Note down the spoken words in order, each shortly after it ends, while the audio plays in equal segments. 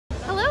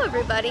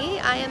everybody,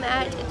 I am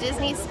at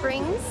Disney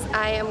Springs.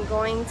 I am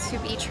going to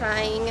be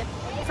trying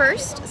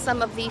first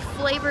some of the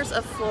flavors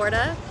of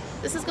Florida.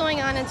 This is going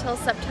on until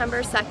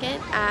September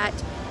 2nd at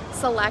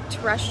select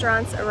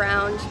restaurants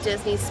around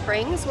Disney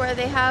Springs where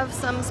they have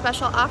some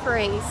special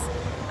offerings.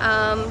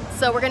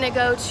 So we're gonna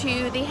go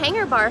to the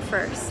Hangar Bar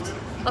first.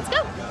 Let's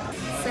go.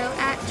 So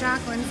at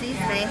Jock Lindsay's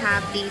they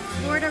have the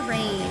Florida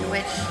Rain,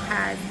 which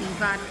has the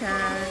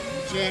vodka,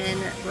 gin,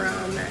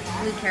 rum,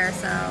 blue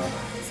carousel.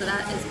 So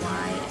that is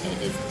why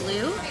it is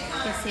blue.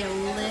 You can see a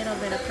little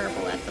bit of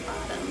purple at the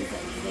bottom. It's a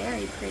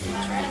very pretty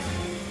drink.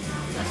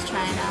 Let's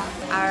try it out.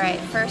 All right,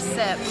 first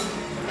sip.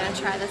 I'm gonna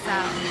try this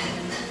out.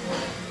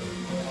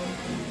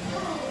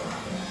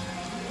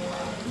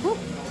 Woo.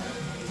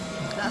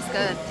 That's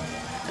good.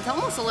 It's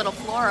almost a little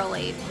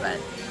florally, but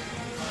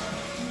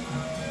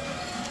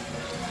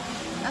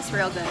that's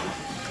real good.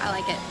 I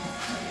like it.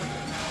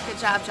 Good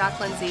job, Jock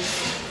Lindsay.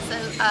 So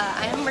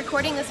I am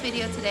recording this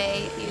video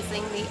today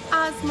using the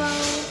Osmo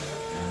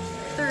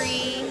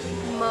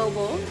 3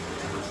 mobile.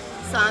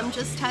 So I'm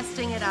just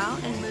testing it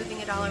out and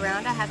moving it all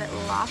around. I have it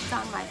locked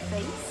on my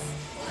face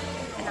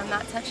and I'm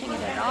not touching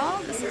it at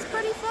all. This is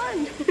pretty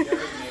fun.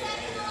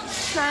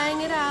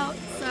 Trying it out,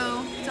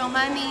 so don't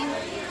mind me.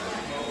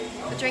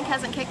 The drink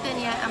hasn't kicked in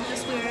yet, I'm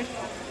just weird.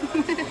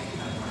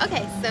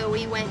 Okay, so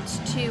we went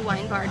to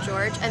Wine Bar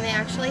George and they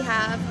actually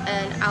have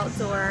an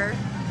outdoor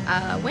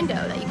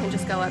window that you can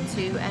just go up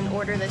to and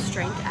order this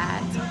drink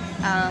at.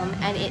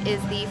 And it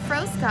is the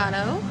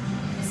Froscato,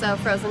 so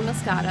frozen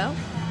Moscato,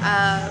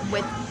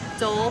 with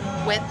Dole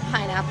with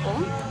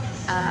pineapple,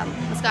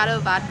 Moscato,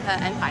 vodka,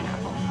 and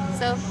pineapple.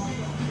 So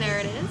there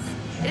it is.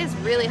 It is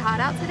really hot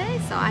out today,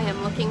 so I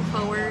am looking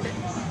forward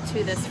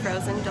to this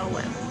frozen Dole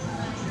Whip.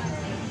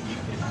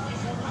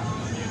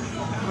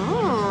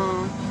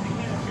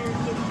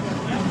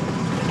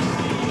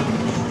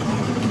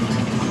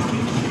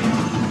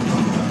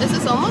 This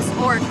is almost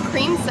more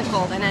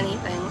creamsicle than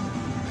anything.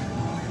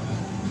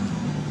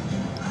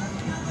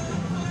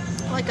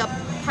 Like a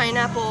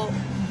pineapple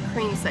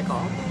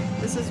creamsicle.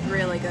 This is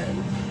really good.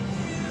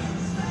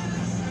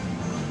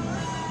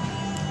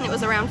 And it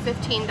was around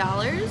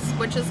 $15,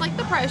 which is like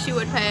the price you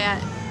would pay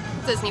at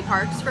Disney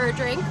parks for a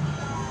drink.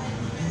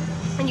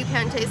 And you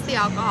can taste the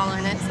alcohol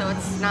in it, so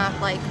it's not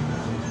like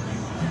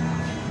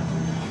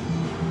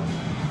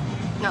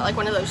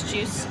one of those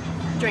juice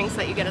drinks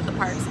that you get at the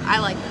parks. I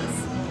like this.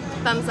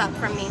 Thumbs up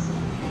from me.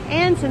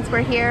 And since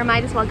we're here,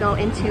 might as well go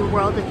into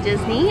World of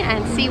Disney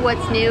and see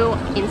what's new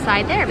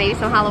inside there. Maybe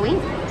some Halloween.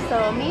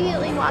 So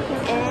immediately walking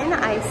in,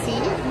 I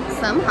see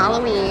some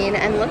Halloween.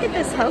 And look at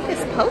this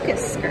Hocus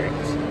Pocus skirt.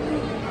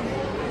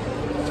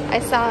 I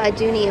saw a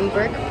Dooney and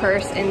Burke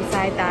purse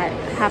inside that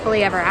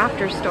Happily Ever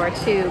After store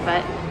too,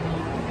 but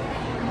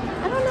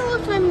I don't know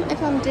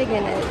if I'm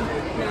digging it.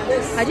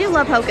 I do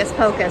love Hocus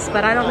Pocus,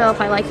 but I don't know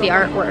if I like the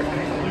artwork.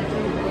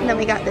 And then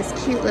we got this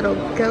cute little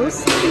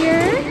ghost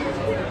here.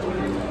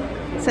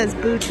 It says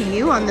Boo to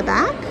You on the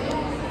back.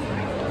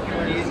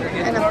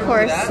 And of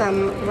course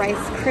some Rice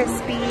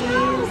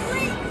Krispies.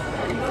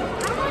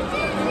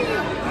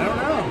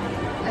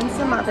 And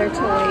some other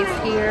toys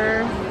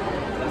here.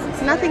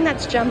 It's nothing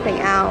that's jumping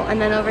out. And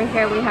then over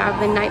here we have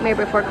the Nightmare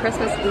Before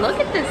Christmas. Look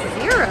at this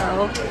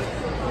Zero.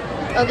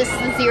 Oh, this is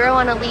the Zero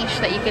on a leash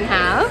that you can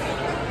have.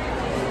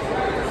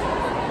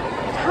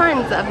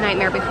 Tons of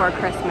Nightmare Before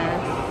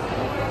Christmas.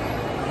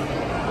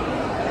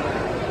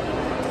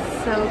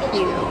 So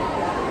cute.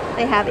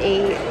 They have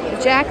a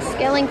Jack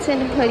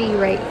Skellington hoodie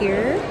right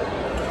here.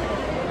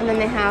 And then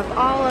they have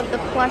all of the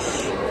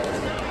plush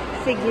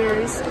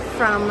figures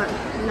from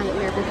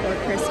Nightmare Before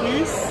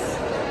Christmas.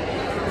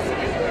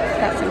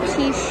 Got some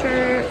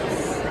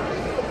t-shirts.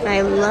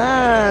 I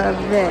love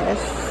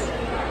this.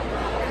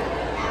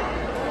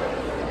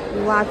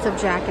 Lots of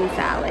Jack and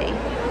Sally.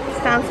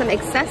 Found some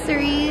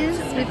accessories.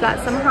 We've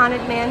got some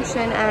Haunted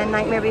Mansion and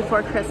Nightmare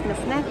Before Christmas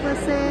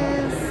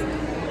necklaces.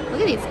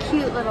 Look at these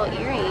cute little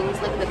earrings,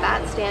 like the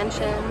bat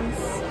stanchions.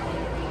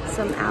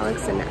 Some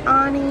Alex and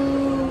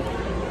Ani.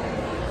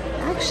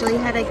 Actually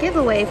had a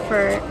giveaway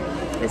for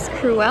this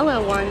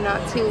Cruella one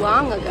not too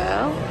long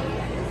ago.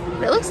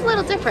 But it looks a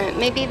little different.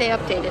 Maybe they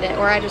updated it,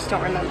 or I just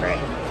don't remember it.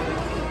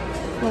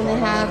 And they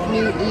have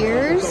new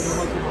ears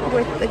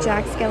with the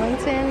Jack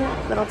Skellington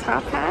little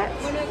top hat.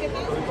 Let's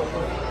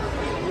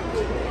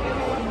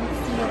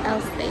see what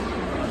else they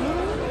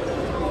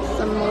have.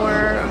 Some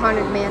more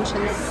Haunted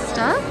Mansion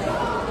stuff.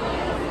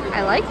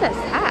 I like this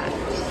hat.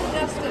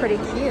 It's pretty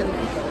cute.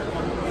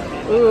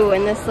 Ooh,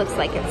 and this looks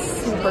like it's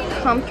super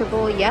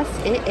comfortable. Yes,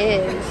 it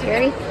is.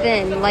 Very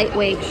thin,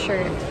 lightweight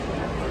shirt.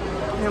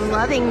 And I'm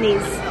loving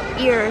these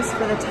ears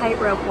for the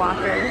tightrope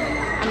walker.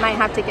 I might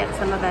have to get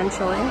some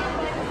eventually.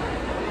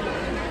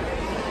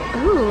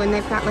 Ooh, and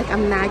they've got like a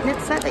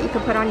magnet set that you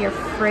could put on your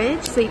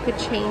fridge so you could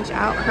change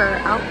out her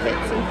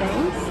outfits and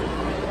things.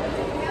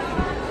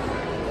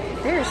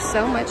 There's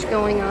so much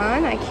going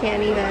on. I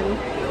can't even...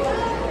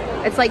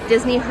 It's like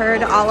Disney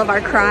heard all of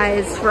our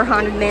cries for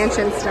Haunted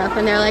Mansion stuff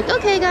and they're like,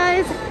 okay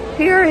guys,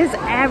 here is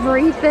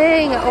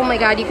everything. Oh my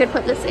God, you could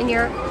put this in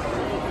your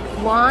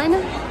lawn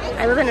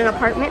I live in an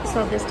apartment,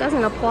 so this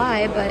doesn't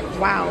apply, but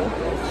wow,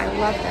 I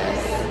love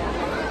this.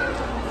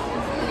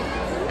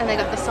 And they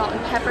got the salt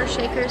and pepper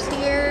shakers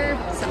here,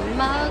 some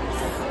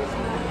mugs,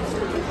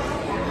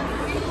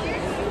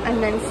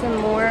 and then some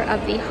more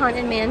of the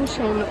Haunted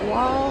Mansion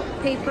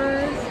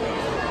wallpaper.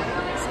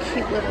 This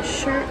cute little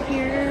shirt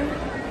here.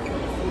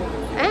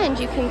 And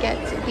you can get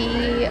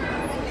the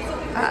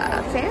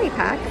fanny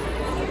pack,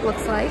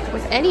 looks like,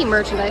 with any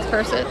merchandise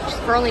purchase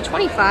for only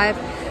 $25.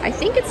 I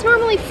think it's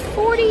normally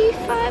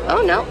 $45.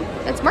 Oh no,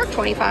 it's marked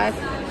 $25.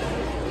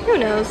 Who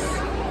knows?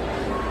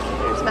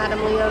 There's Madame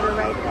Leota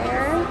right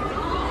there.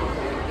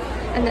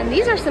 And then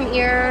these are some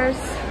ears.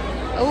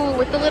 Oh,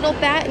 with the little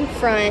bat in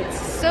front.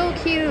 So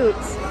cute.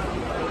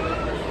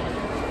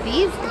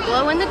 These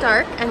glow in the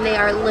dark and they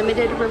are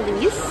limited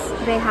release.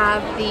 They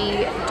have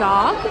the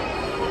dog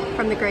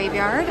from the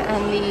graveyard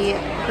and the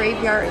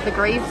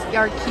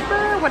graveyard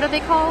keeper. What are they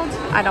called?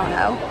 I don't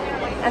know.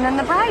 And then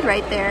the bride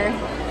right there.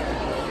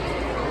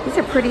 These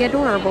are pretty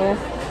adorable.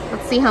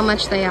 Let's see how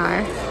much they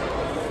are.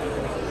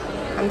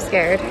 I'm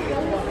scared.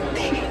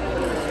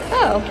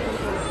 Oh.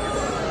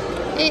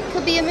 It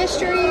could be a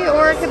mystery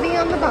or it could be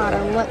on the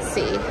bottom. Let's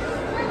see.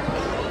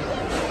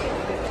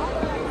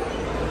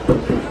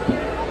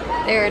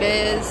 There it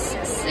is.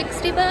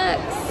 60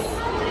 bucks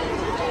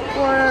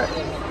for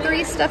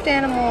 3 stuffed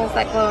animals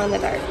that glow in the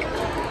dark.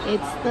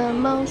 It's the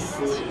most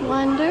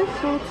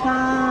wonderful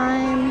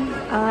time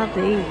of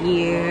the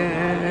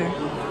year.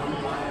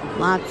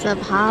 Lots of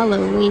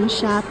Halloween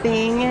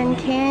shopping and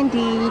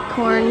candy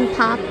corn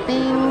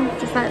popping.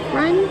 Does that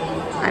run?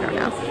 I don't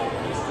know.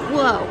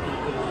 Whoa.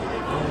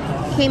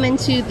 Came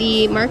into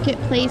the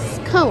Marketplace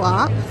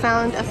Co-op,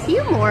 found a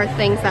few more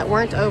things that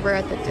weren't over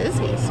at the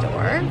Disney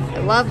store. I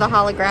love the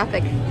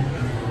holographic.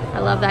 I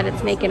love that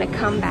it's making a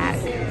comeback.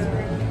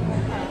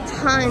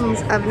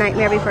 Tons of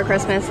Nightmare Before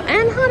Christmas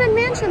and Haunted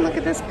Mansion. Look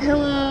at this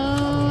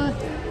pillow.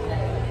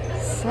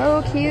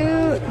 So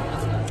cute.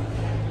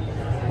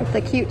 With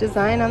the cute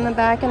design on the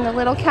back and the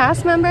little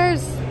cast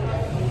members.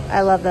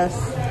 I love this.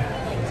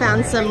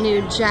 Found some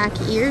new Jack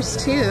ears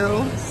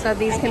too. So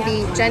these can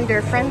be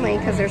gender friendly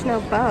because there's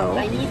no bow.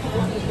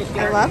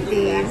 I love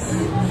these.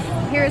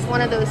 Here's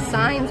one of those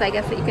signs, I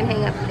guess, that you can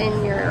hang up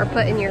in your, or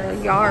put in your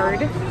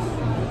yard.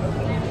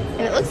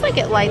 And it looks like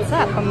it lights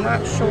up, I'm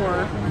not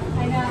sure.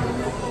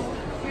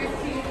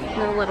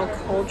 And a little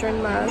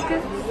cauldron mug.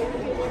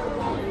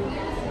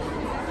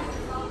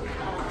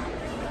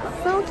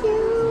 So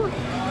cute.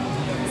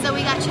 So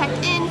we got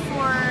checked in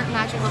for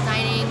Magical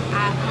Dining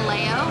at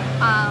Jaleo.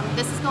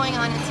 This is going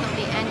on until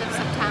the end of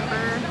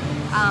September.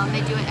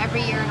 They do it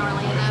every year in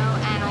Orlando,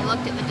 and I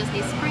looked at the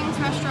Disney Springs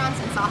restaurants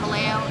and saw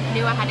Jaleo,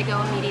 knew I had to go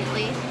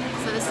immediately.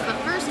 So this is the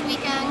first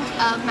weekend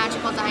of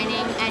Magical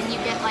Dining, and you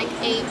get like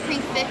a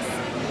prefix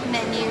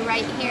menu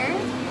right here.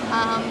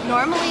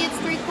 Normally it's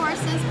 3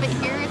 courses, but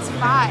here it's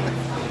 5.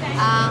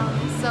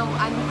 So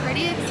I'm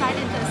pretty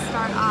excited to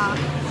start off.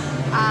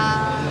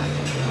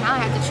 Now I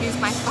have to choose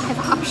my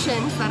 5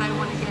 options that I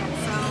want to get,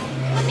 so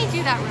let me do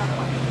that real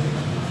quick.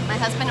 My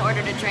husband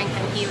ordered a drink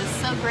and he was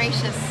so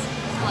gracious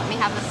to let me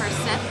have the first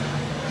sip,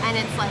 and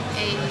it's like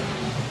a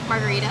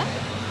margarita,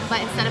 but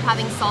instead of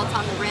having salt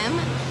on the rim,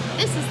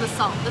 this is the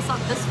salt, this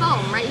foam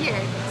right here.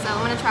 So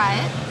I'm going to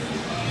try it.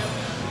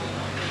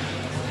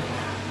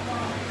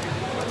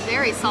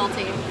 Very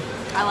salty.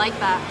 I like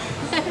that.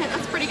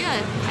 That's pretty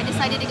good. I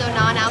decided to go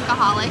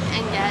non-alcoholic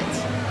and get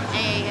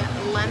a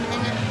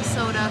lemon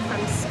soda from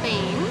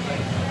Spain.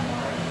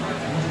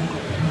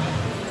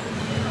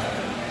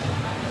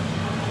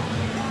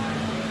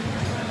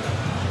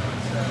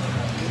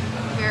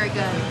 Very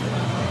good.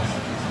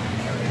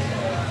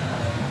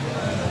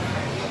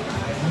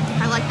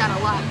 I like that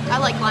a lot. I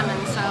like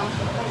lemon, so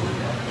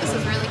this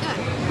is really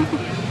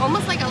good.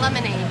 Almost like a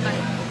lemonade, but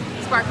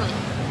sparkly.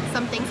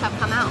 Some things have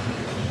come out.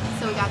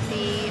 So we got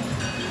the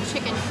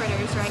chicken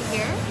fritters right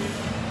here.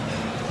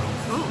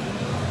 Ooh.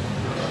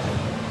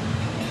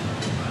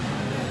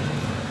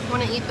 I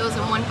want to eat those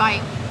in one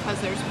bite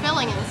because there's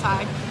filling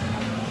inside.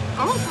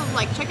 Almost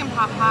like chicken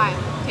pot pie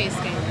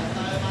tasting.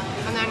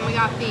 And then we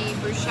got the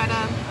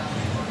bruschetta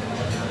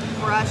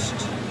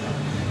brushed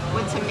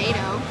with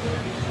tomato.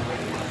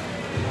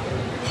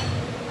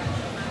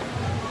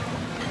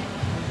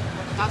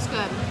 That's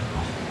good.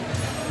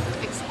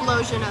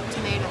 Explosion of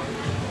tomato.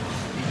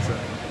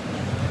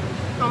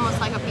 Almost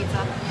like a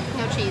pizza.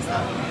 No cheese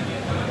though.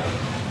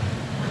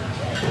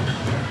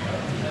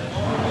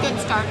 Good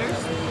starters.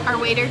 Our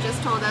waiter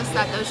just told us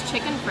that those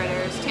chicken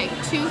fritters take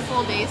 2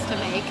 full days to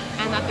make,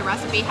 and that the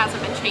recipe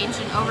hasn't been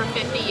changed in over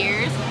 50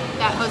 years,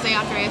 that Jose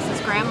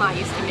Andres' grandma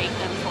used to make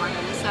them for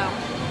him. So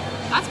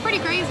that's pretty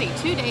crazy.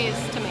 2 days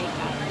to make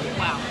that.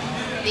 Wow.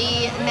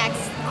 The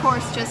next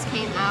course just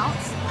came out.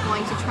 I'm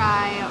going to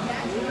try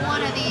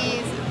one of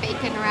these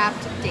bacon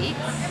wrapped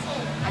dates.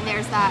 And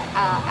there's that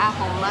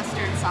apple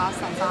mustard sauce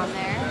that's on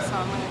there, so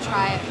I'm going to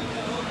try it.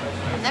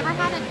 I've never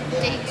had a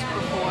date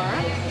before,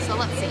 so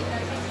let's see.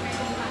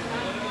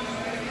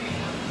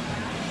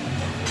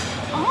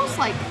 Almost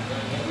like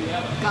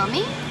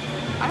gummy?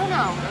 I don't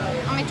know.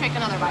 Let me take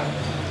another bite.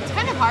 It's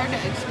kind of hard to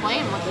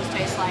explain what this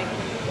tastes like,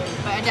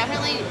 but it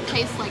definitely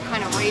tastes like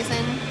kind of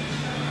raisin.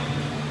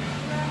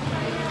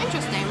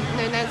 Interesting. And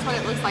then that's what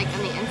it looks like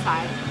on the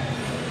inside.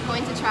 I'm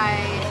going to try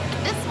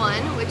this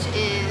one, which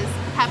is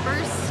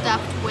peppers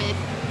stuffed with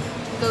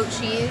goat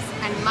cheese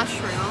and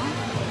mushroom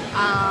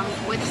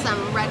with some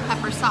red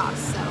pepper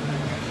sauce. So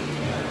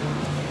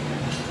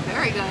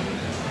very good.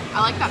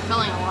 I like that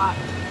filling a lot.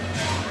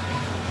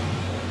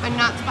 And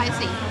not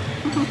spicy.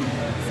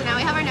 So now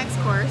we have our next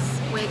course,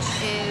 which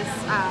is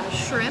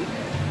shrimp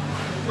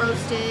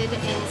roasted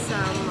in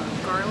some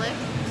garlic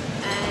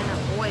and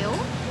oil.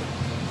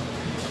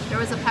 There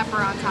was a pepper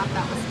on top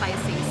that was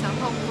spicy, so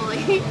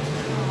hopefully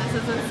this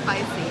isn't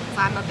spicy, because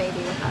I'm a baby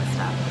with that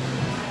stuff.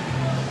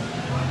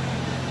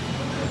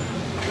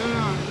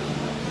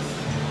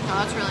 No,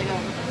 that's really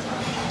good.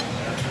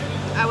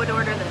 I would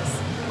order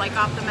this, like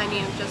off the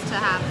menu, just to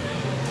have.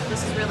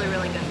 This is really,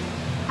 really good.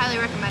 Highly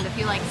recommend if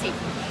you like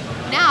seafood.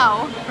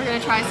 Now, we're gonna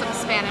try some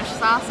Spanish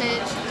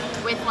sausage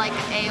with like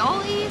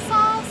aioli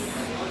sauce.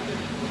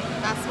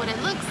 That's what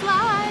it looks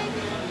like.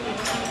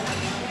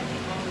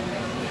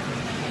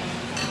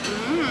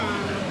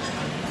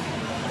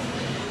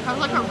 Has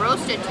like a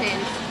roasted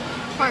taste.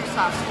 Pork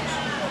sausage.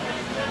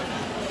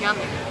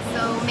 Yummy.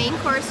 So main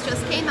course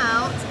just came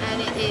out,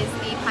 and it is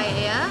the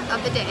paella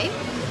of the day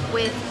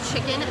with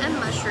chicken and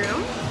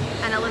mushroom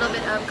and a little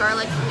bit of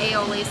garlic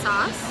aioli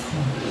sauce.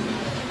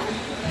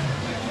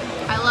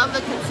 I love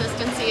the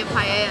consistency of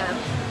paella.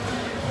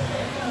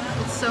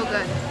 It's so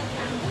good.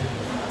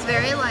 It's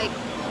very like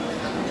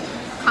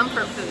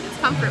comfort food. It's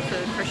comfort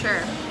food for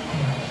sure.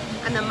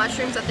 And the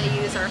mushrooms that they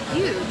use are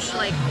huge.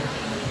 Like,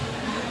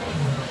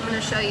 I'm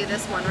gonna show you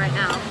this one right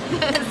now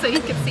so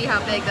you can see how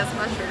big this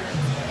mushroom is.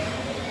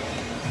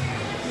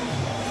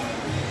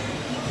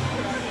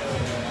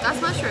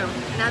 That's mushroom.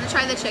 Now to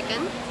try the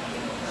chicken.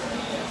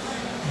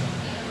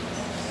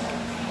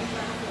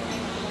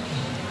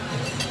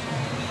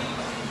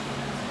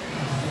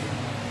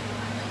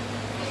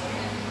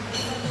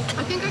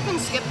 I think I can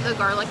skip the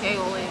garlic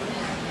aioli.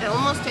 It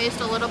almost tastes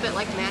a little bit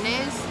like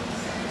mayonnaise.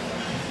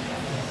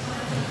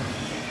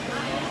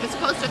 It's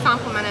supposed to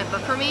complement it,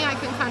 but for me, I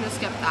can kind of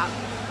skip that.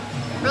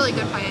 Really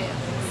good paella.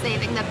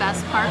 Saving the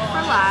best part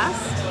for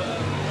last.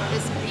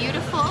 This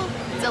beautiful,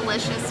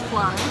 delicious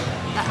flan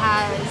that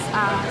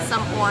has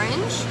some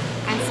orange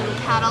and some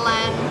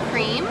Catalan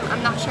cream.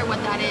 I'm not sure what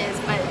that is,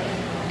 but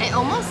it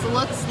almost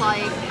looks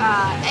like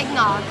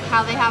eggnog.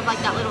 How they have like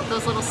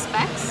those little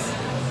specks.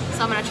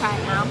 So I'm gonna try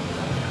it now.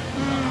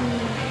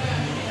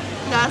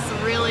 That's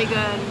really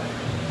good.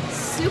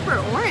 Super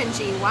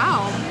orangey,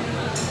 wow.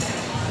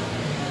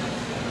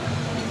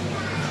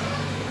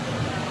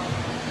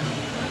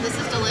 This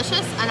is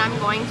delicious, and I'm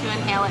going to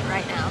inhale it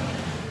right now.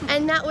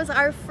 And that was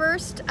our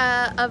first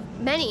of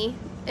many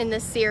in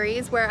this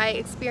series where I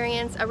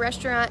experienced a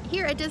restaurant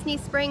here at Disney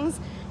Springs.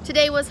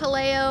 Today was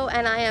Jaleo,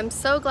 and I am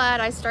so glad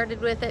I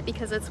started with it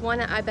because it's one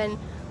that I've been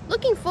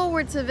looking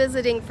forward to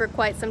visiting for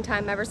quite some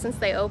time, ever since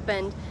they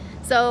opened.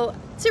 So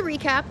to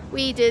recap,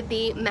 we did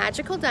the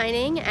magical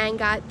dining and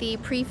got the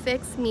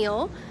prefix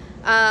meal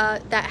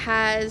that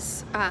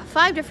has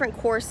 5 different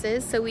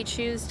courses, so we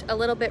chose a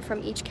little bit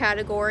from each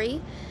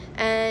category,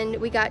 and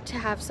we got to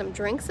have some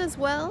drinks as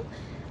well.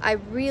 I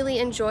really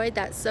enjoyed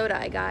that soda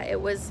I got. It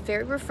was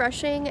very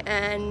refreshing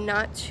and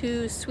not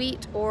too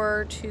sweet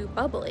or too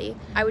bubbly.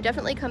 I would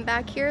definitely come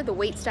back here. The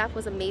wait staff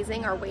was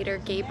amazing. Our waiter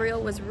Gabriel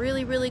was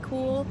really, really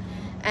cool.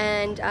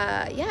 And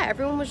yeah,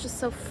 everyone was just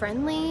so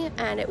friendly,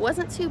 and it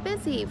wasn't too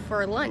busy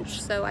for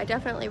lunch, so I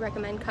definitely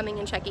recommend coming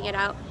and checking it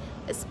out,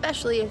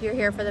 especially if you're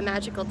here for the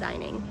magical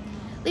dining.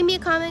 Leave me a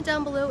comment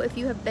down below if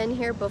you have been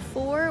here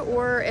before,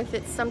 or if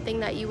it's something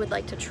that you would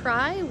like to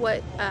try,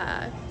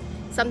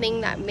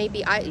 something that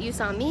maybe you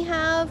saw me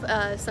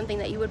have, something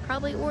that you would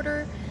probably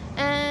order,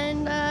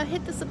 and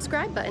hit the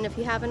subscribe button if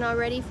you haven't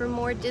already for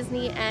more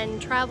Disney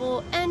and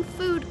travel and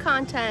food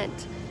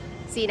content.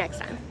 See you next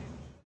time.